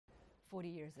40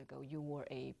 years ago, you were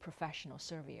a professional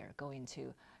surveyor going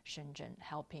to Shenzhen,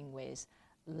 helping with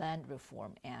land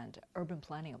reform and urban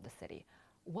planning of the city.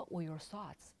 What were your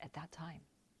thoughts at that time?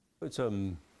 It's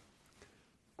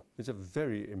a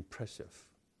very impressive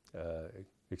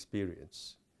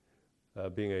experience,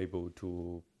 being able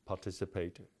to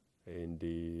participate in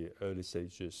the early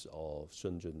stages of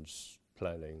Shenzhen's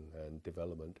planning and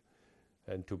development,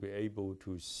 and to be able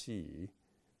to see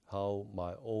how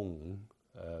my own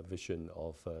vision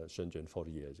of Shenzhen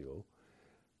 40 years ago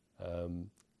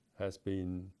has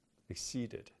been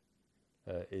exceeded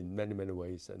in many, many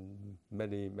ways and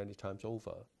many, many times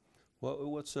over. Well, it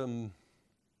was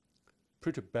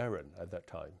pretty barren at that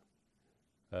time,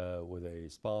 with a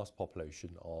sparse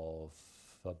population of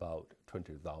about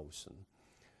 20,000.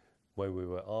 When we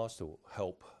were asked to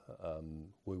help,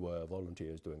 we were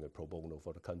volunteers doing a pro bono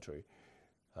for the country,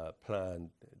 plan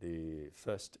the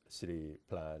first city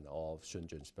plan of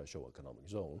Shenzhen Special Economic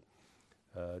Zone.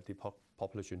 The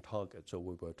population target, so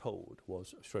we were told,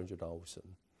 was 300,000.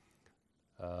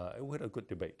 And we had a good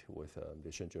debate with the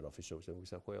Shenzhen officials, and we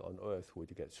said, where on earth would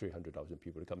you get 300,000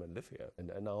 people to come and live here?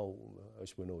 And now,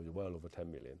 as we know, it's well over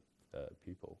 10 million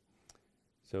people.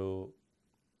 So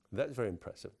that's very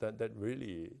impressive. That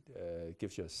really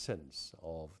gives you a sense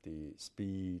of the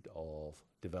speed of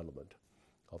development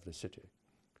of the city.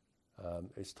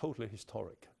 It's totally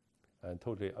historic and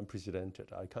totally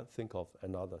unprecedented. I can't think of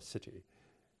another city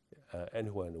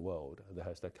anywhere in the world that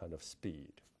has that kind of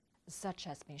speed. Such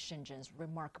has been Shenzhen's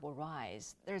remarkable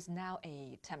rise. There's now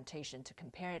a temptation to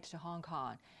compare it to Hong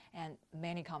Kong, and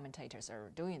many commentators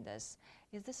are doing this.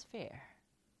 Is this fair?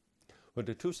 Well,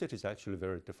 the two cities are actually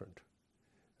very different.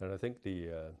 And I think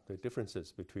the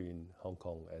differences between Hong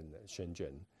Kong and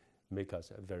Shenzhen make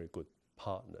us very good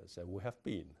partners, and we have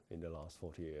been in the last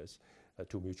 40 years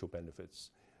to mutual benefits.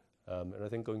 And I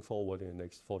think going forward in the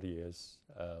next 40 years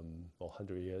or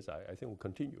 100 years, I think we'll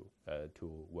continue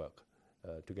to work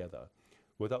together.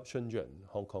 Without Shenzhen,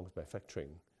 Hong Kong's manufacturing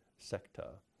sector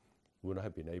would not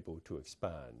have been able to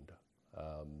expand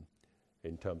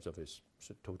in terms of its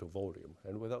total volume.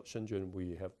 And without Shenzhen,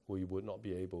 we would not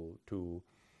be able to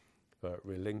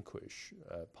relinquish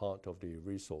part of the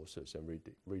resources and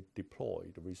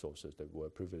redeploy the resources that were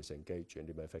previously engaged in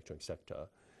the manufacturing sector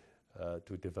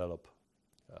to develop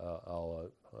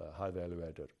our high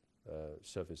value-added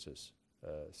services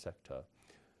sector.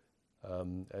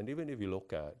 And even if you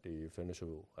look at the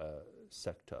financial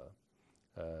sector,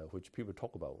 which people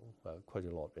talk about quite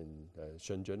a lot in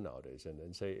Shenzhen nowadays,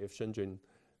 and say if Shenzhen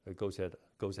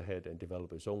goes ahead and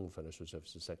develop its own financial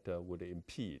services sector, would it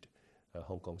impede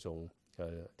Hong Kong's own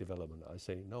development? I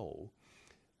say no,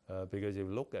 because if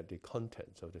you look at the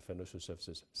contents of the financial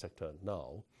services sector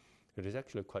now, it is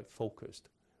actually quite focused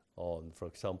on, for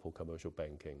example, commercial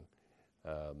banking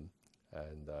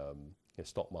and the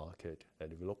stock market.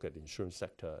 And if you look at the insurance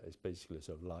sector, it's basically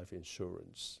sort of life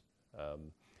insurance.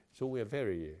 So we are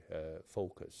very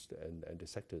focused, and the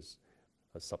sectors,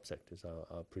 subsectors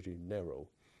are pretty narrow.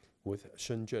 With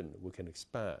Shenzhen, we can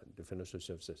expand the financial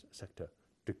services sector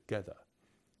together,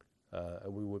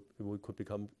 and we could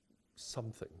become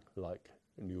something like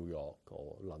New York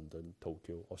or London,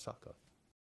 Tokyo, Osaka.